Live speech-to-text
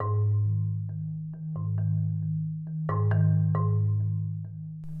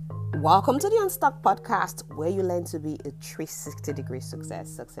Welcome to the Unstuck Podcast, where you learn to be a 360-degree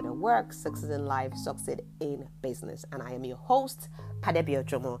success. Succeed at work, succeed in life, succeed in business. And I am your host, Padebi.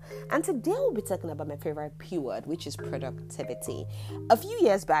 And today we'll be talking about my favorite P word, which is productivity. A few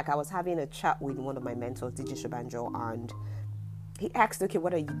years back, I was having a chat with one of my mentors, DJ Shabanjo, and he asked, okay,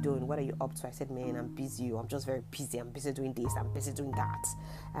 what are you doing? What are you up to? I said, man, I'm busy. I'm just very busy. I'm busy doing this. I'm busy doing that.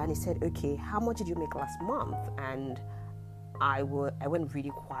 And he said, okay, how much did you make last month? And I went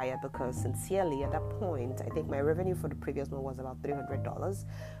really quiet because sincerely at that point, I think my revenue for the previous month was about $300,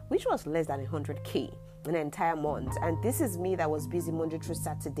 which was less than $100K in an entire month. And this is me that was busy Monday through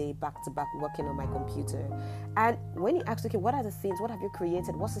Saturday, back to back, working on my computer. And when he asked, okay, what are the things? What have you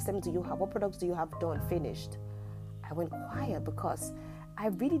created? What system do you have? What products do you have done, finished? I went quiet because I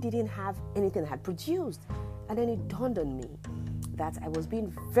really didn't have anything I had produced. And then it dawned on me that I was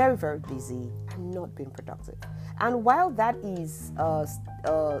being very, very busy and not being productive. And while that is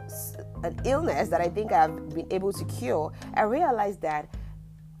an illness that I think I've been able to cure, I realized that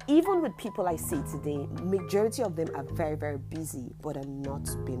even with people I see today, majority of them are very, very busy, but are not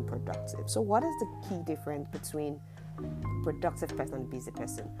being productive. So what is the key difference between productive person and busy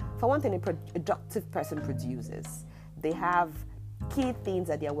person? For one thing, a productive person produces. They have key things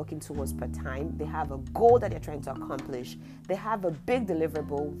that they are working towards per time. They have a goal that they're trying to accomplish. They have a big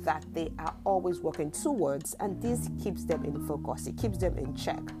deliverable that they are always working towards, and this keeps them in focus. It keeps them in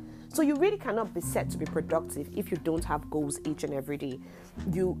check. So you really cannot be set to be productive if you don't have goals each and every day.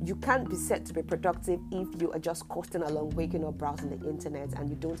 You can't be set to be productive if you are just coasting along, waking up, browsing the internet, and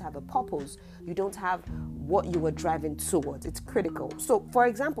you don't have a purpose. You don't have what you were driving towards. It's critical. So, for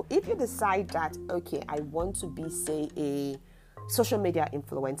example, if you decide that, okay, I want to be, say, a social media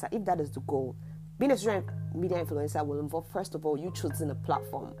influencer, if that is the goal, being a social media influencer will involve, first of all, you choosing a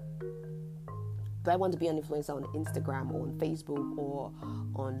platform. Do I want to be an influencer on Instagram or on Facebook or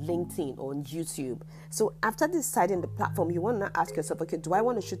on LinkedIn or on YouTube? So after deciding the platform, you want to ask yourself, okay, do I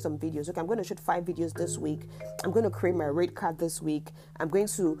want to shoot some videos? Okay, I'm going to shoot 5 videos this week. I'm going to create my rate card this week. I'm going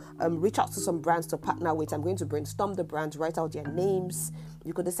to reach out to some brands to partner with. I'm going to brainstorm the brands, write out their names.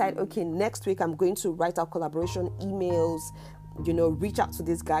 You could decide, okay, next week I'm going to write out collaboration emails, reach out to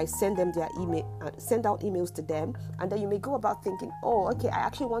these guys, send them their email, send out emails to them, and then you may go about thinking, oh, okay, I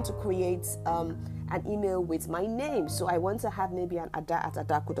actually want to create an email with my name, so I want to have maybe an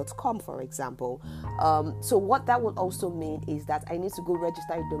ada@adaku.com, for example. So what that would also mean is that I need to go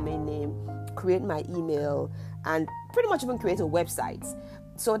register a domain name, create my email, and pretty much even create a website,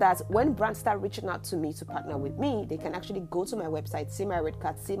 so that when brands start reaching out to me to partner with me, they can actually go to my website, see my rate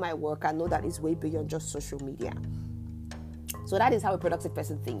card, see my work, and know that it's way beyond just social media. So that is how a productive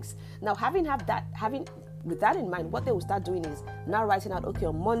person thinks. Now, having with that in mind, what they will start doing is now writing out, okay,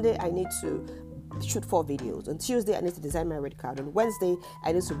 on Monday, I need to shoot 4 videos. On Tuesday, I need to design my red card. On Wednesday,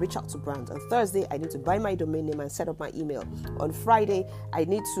 I need to reach out to brands. On Thursday, I need to buy my domain name and set up my email. On Friday, I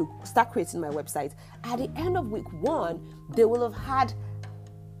need to start creating my website. At the end of week 1, they will have had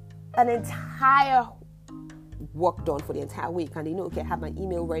an entire work done for the entire week, and they know, okay, I have my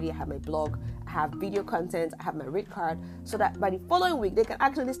email ready, I have my blog, I have video content, I have my rate card, so that by the following week they can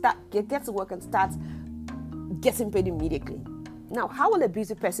actually start get to work and start getting paid immediately. Now, how will a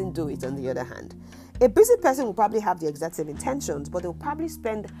busy person do it? On the other hand, a busy person will probably have the exact same intentions, but they'll probably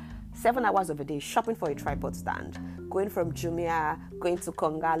spend 7 hours of a day shopping for a tripod stand, going from Jumia, going to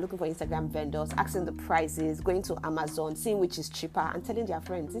Konga, looking for Instagram vendors, asking the prices, going to Amazon, seeing which is cheaper, and telling their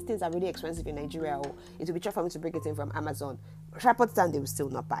friends, these things are really expensive in Nigeria, or it will be cheaper for me to bring it in from Amazon. Tripod stand they will still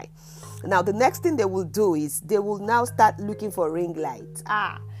not buy. Now, the next thing they will do is they will now start looking for ring lights.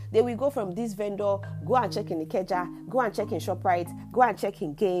 They will go from this vendor, go and check in Ikeja, go and check in ShopRite, go and check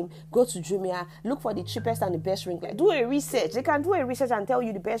in Game, go to Jumia, look for the cheapest and the best ring light. Do a research. They can do a research and tell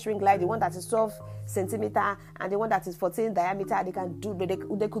you the best ring light, the one that is 12 centimeter and the one that is 14 diameter.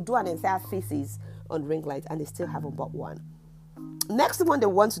 They could do an entire thesis on ring light, and they still haven't bought one. Next one they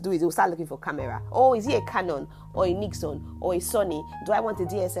want to do is they'll start looking for camera. Oh, is it a Canon or a Nixon or a Sony? Do I want a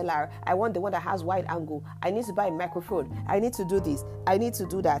DSLR? I want the one that has wide angle. I need to buy a microphone. I need to do this. I need to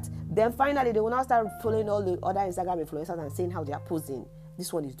do that. Then finally, they will now start following all the other Instagram influencers and seeing how they are posing.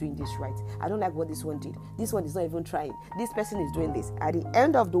 This one is doing this right. I don't like what this one did. This one is not even trying. This person is doing this. At the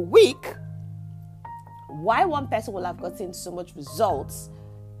end of the week, why one person will have gotten so much results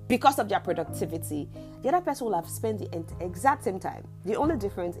because of their productivity, the other person will have spent the exact same time. The only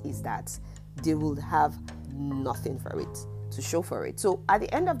difference is that they will have nothing for it, to show for it. So at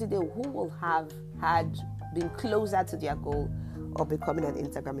the end of the day, who will have had been closer to their goal of becoming an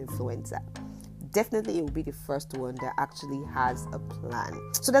Instagram influencer? definitely it will be the first one that actually has a plan.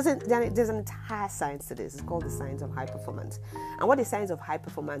 So there's an entire science to this. It's called the science of high performance. And what the science of high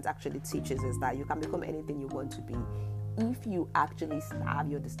performance actually teaches is that you can become anything you want to be if you actually starve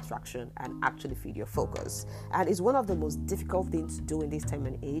your distraction and actually feed your focus. And it's one of the most difficult things to do in this time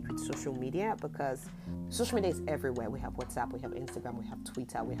and age with social media, because social media is everywhere. We have WhatsApp, we have Instagram, we have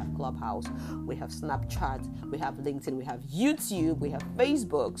Twitter, we have Clubhouse, we have Snapchat, we have LinkedIn, we have YouTube, we have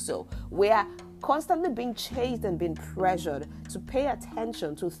Facebook. So we are constantly being chased and being pressured to pay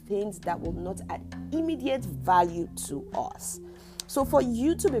attention to things that will not add immediate value to us. So for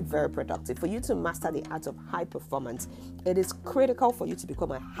you to be very productive, for you to master the art of high performance, it is critical for you to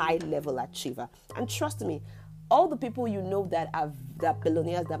become a high-level achiever. And trust me, all the people you know that are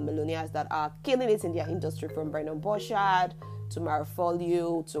billionaires, that are killing it in their industry, from Brendan Burchard to Mara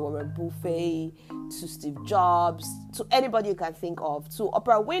Folio to Warren Buffett to Steve Jobs to anybody you can think of, to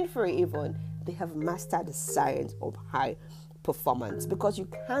Oprah Winfrey even, they have mastered the science of high performance, because you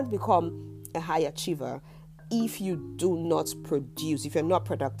can't become a high achiever if you do not produce, if you're not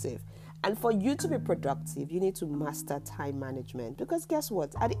productive. And for you to be productive, you need to master time management, because guess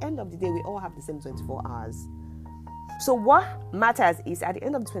what? At the end of the day, we all have the same 24 hours. So what matters is, at the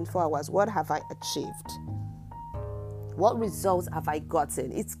end of the 24 hours, what have I achieved? What results have I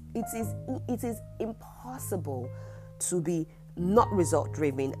gotten? It is impossible to be not result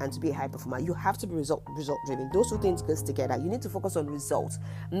driven and to be a high performer. You have to be result driven. Those two things go together. You need to focus on results,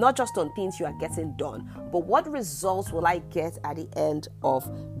 not just on things you are getting done, but what results will I get at the end of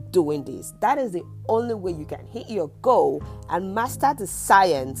doing this? That is the only way you can hit your goal and master the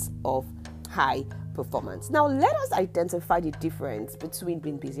science of high performance. Now let us identify the difference between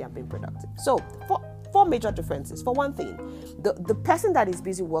being busy and being productive. So four major differences. For one thing, the person that is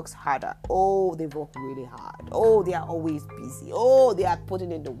busy works harder. Oh, they work really hard. Oh, they are always busy. Oh, they are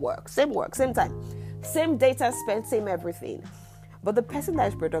putting in the work, same time, same data spent, same everything. But the person that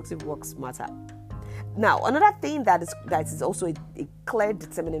is productive works smarter. Now, another thing that is also a clear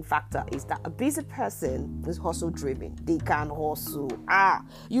determining factor is that a busy person is hustle driven. They can hustle.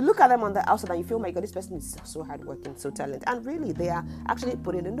 You look at them on the outside and you feel, my God, this person is so hardworking, so talented. And really, they are actually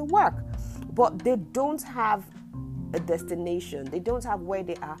putting in the work. But they don't have a destination. They don't have where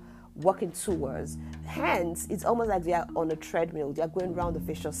they are working towards. Hence, it's almost like they are on a treadmill. They are going around the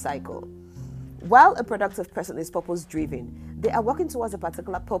vicious cycle. While a productive person is purpose-driven, they are working towards a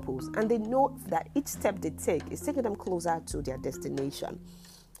particular purpose, and they know that each step they take is taking them closer to their destination.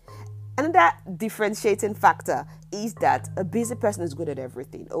 Another differentiating factor is that a busy person is good at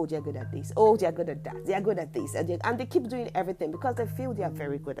everything. Oh, they're good at this. Oh, they're good at that. They are good at this. And they keep doing everything because they feel they are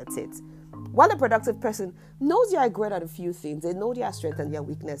very good at it. While a productive person knows they are great at a few things, they know their strengths and their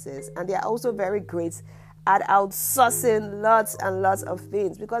weaknesses, and they are also very great at outsourcing lots and lots of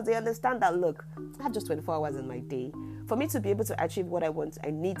things, because they understand that, look, I have just 24 hours in my day. For me to be able to achieve what I want, I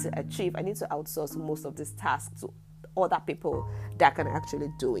need to outsource most of this task to other people that can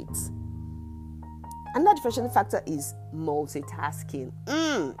actually do it. Another differentiating factor is multitasking.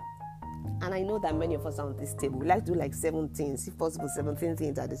 And I know that many of us on this table, we like to do like 7 things, if possible 17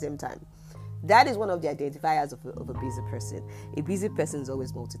 things at the same time. That is one of the identifiers of a busy person. A busy person is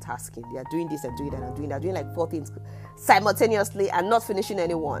always multitasking. They are doing this and doing that and doing that, doing like 4 things simultaneously and not finishing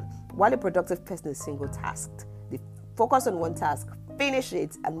any one. While a productive person is single-tasked. They focus on one task, finish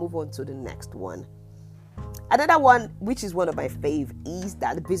it, and move on to the next one. Another one, which is one of my fave, is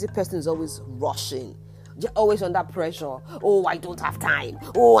that the busy person is always rushing. They're always under pressure. Oh, I don't have time.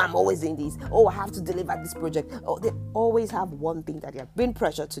 Oh, I'm always in this. Oh, I have to deliver this project. Oh, they always have one thing that they're being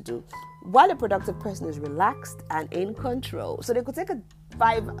pressured to do. While a productive person is relaxed and in control. So they could take a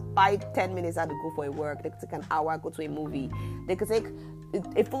 5-10 minutes out to go for a work. They could take an hour, go to a movie. They could take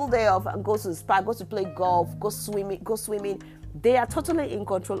a full day off and go to the spa, go to play golf, go swimming. They are totally in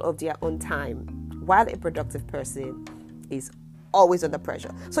control of their own time. While a productive person is always under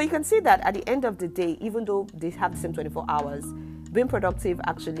pressure. So you can see that at the end of the day, even though they have the same 24 hours, being productive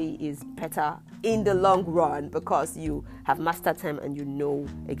actually is better in the long run, because you have mastered time and you know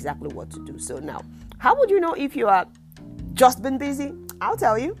exactly what to do. So now, how would you know if you are just been busy? I'll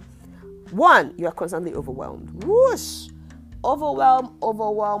tell you. 1, you are constantly overwhelmed. Whoosh! Overwhelm.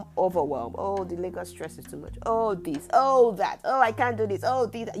 Oh, the Lagos stress is too much. Oh, this. Oh, that. Oh, I can't do this. Oh,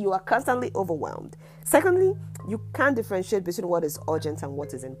 this. You are constantly overwhelmed. Secondly, you can't differentiate between what is urgent and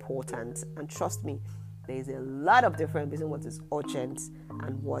what is important. And trust me, there is a lot of difference between what is urgent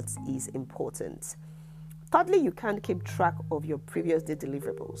and what is important. Thirdly, you can't keep track of your previous day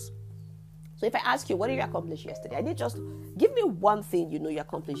deliverables. So if I ask you, what did you accomplish yesterday? I need just give me one thing you know you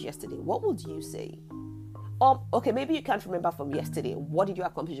accomplished yesterday. What would you say? Okay, maybe you can't remember from yesterday. What did you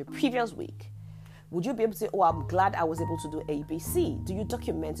accomplish the previous week? Would you be able to say, oh, I'm glad I was able to do A, B, C? Do you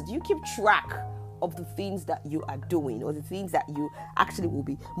document it? Do you keep track of the things that you are doing or the things that you actually will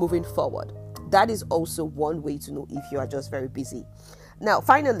be moving forward? That is also one way to know if you are just very busy. Now,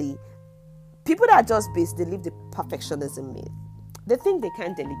 finally, people that are just busy, they live the perfectionism myth. They think they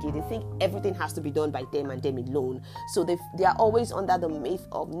can't delegate. They think everything has to be done by them and them alone. So they are always under the myth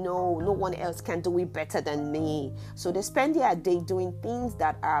of, no one else can do it better than me. So they spend their day doing things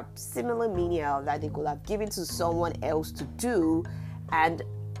that are similar menial that they could have given to someone else to do and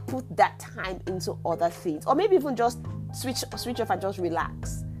put that time into other things. Or maybe even just switch off and just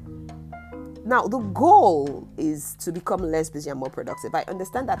relax. Now, the goal is to become less busy and more productive. I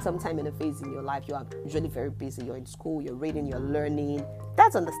understand that sometime in a phase in your life, you are usually very busy. You're in school, you're reading, you're learning.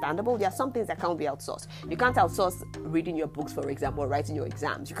 That's understandable. There are some things that can't be outsourced. You can't outsource reading your books, for example, or writing your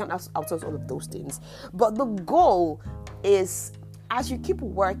exams. You can't outsource all of those things. But the goal is, as you keep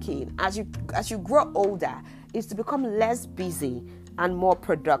working, as you grow older, is to become less busy and more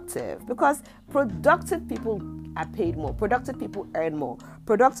productive, because productive people are paid more. Productive people earn more.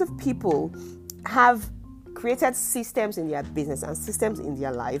 Productive people have created systems in their business and systems in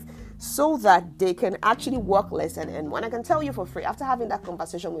their life so that they can actually work less and earn more. And I can tell you for free, after having that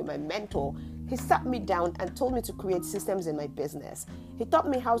conversation with my mentor, he sat me down and told me to create systems in my business. He taught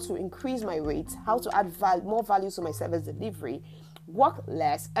me how to increase my rates, how to add more value to my service delivery, work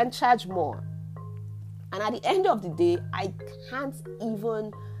less, and charge more. And at the end of the day, I can't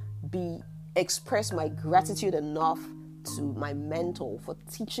even express my gratitude enough to my mentor for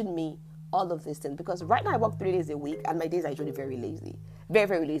teaching me all of these things. Because right now I work 3 days a week and my days are usually very lazy. Very,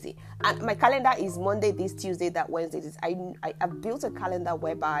 very lazy. And my calendar is Monday, this Tuesday, that Wednesday. I've built a calendar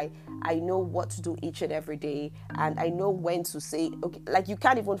whereby I know what to do each and every day. And I know when to say, okay, like you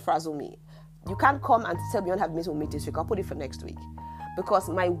can't even frazzle me. You can't come and tell me you don't have meeting with me this week. I'll put it for next week. Because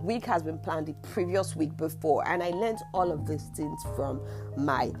my week has been planned the previous week before, and I learned all of these things from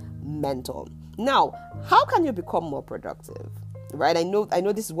my mentor. Now, how can you become more productive? Right? I know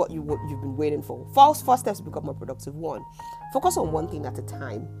this is what you've been waiting for. First steps to become more productive. 1, focus on one thing at a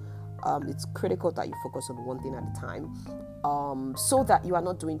time. It's critical that you focus on one thing at a time, so that you are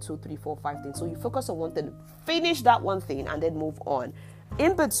not doing 2, 3, 4, 5 things. So you focus on one thing, finish that one thing, and then move on.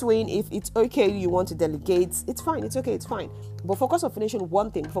 In between, if it's okay, you want to delegate, it's fine, it's okay, it's fine. But focus on finishing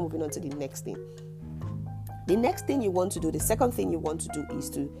one thing before moving on to the next thing. The next thing you want to do, the second thing you want to do is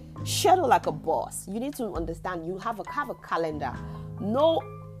to schedule like a boss. You need to understand, you have a calendar. Know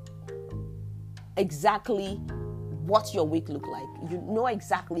exactly what your week look like. You know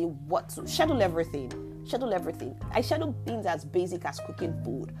exactly what to schedule everything. I schedule things as basic as cooking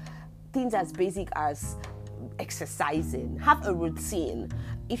food, things as basic as exercising. Have a routine.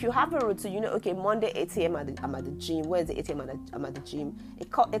 If you have a routine, you know, okay, Monday 8 a.m. I'm at the gym, Wednesday 8 a.m. I'm at the gym. A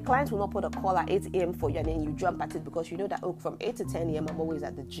client will not put a call at 8 a.m. for you and then you jump at it because you know that, oh, from 8 to 10 a.m. I'm always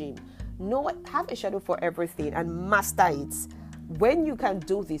at the gym. Have a schedule for everything and master it. When you can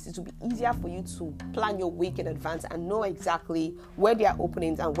do this, it will be easier for you to plan your week in advance and know exactly where there are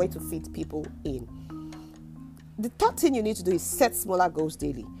openings and where to fit people in. The third thing you need to do is set smaller goals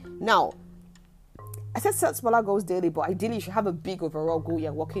daily. Now, I said set smaller goals daily, but ideally you should have a big overall goal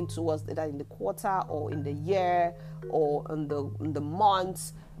you're working towards, either in the quarter or in the year or in the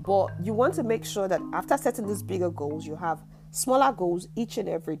month. But you want to make sure that after setting these bigger goals, you have smaller goals each and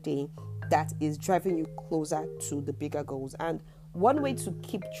every day that is driving you closer to the bigger goals. And one way to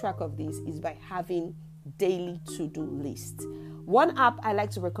keep track of this is by having daily to-do list. One app I like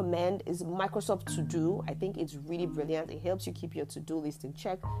to recommend is Microsoft To Do. I think it's really brilliant. It helps you keep your to-do list in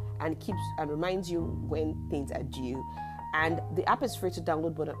check and reminds you when things are due. And the app is free to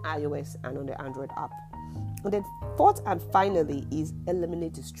download both on iOS and on the Android app. And then fourth and finally is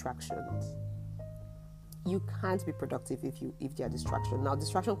eliminate distractions. You can't be productive if there are distractions. Now,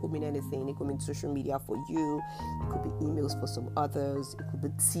 distraction could mean anything. It could mean social media for you. It could be emails for some others. It could be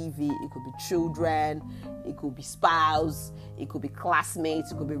TV. It could be children. It could be spouse. It could be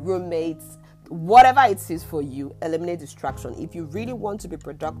classmates. It could be roommates. Whatever it is for you, eliminate distraction. If you really want to be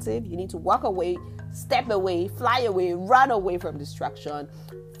productive, you need to walk away, step away, fly away, run away from distraction,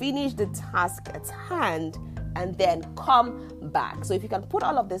 finish the task at hand, and then come back. So if you can put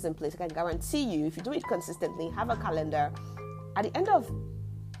all of this in place, I can guarantee you, if you do it consistently, have a calendar, at the end of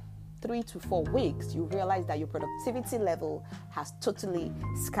 3 to 4 weeks, you realize that your productivity level has totally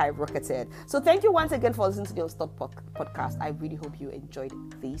skyrocketed. So thank you once again for listening to the Unstop podcast. I really hope you enjoyed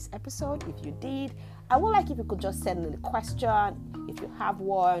this episode. If you did, I would like if you could just send in a question, if you have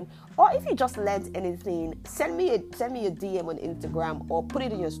one, or if you just learned anything, send me a DM on Instagram or put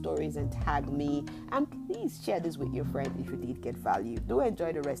it in your stories and tag me. And please share this with your friend if you did get value. Do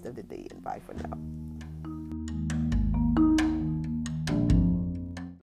enjoy the rest of the day and bye for now.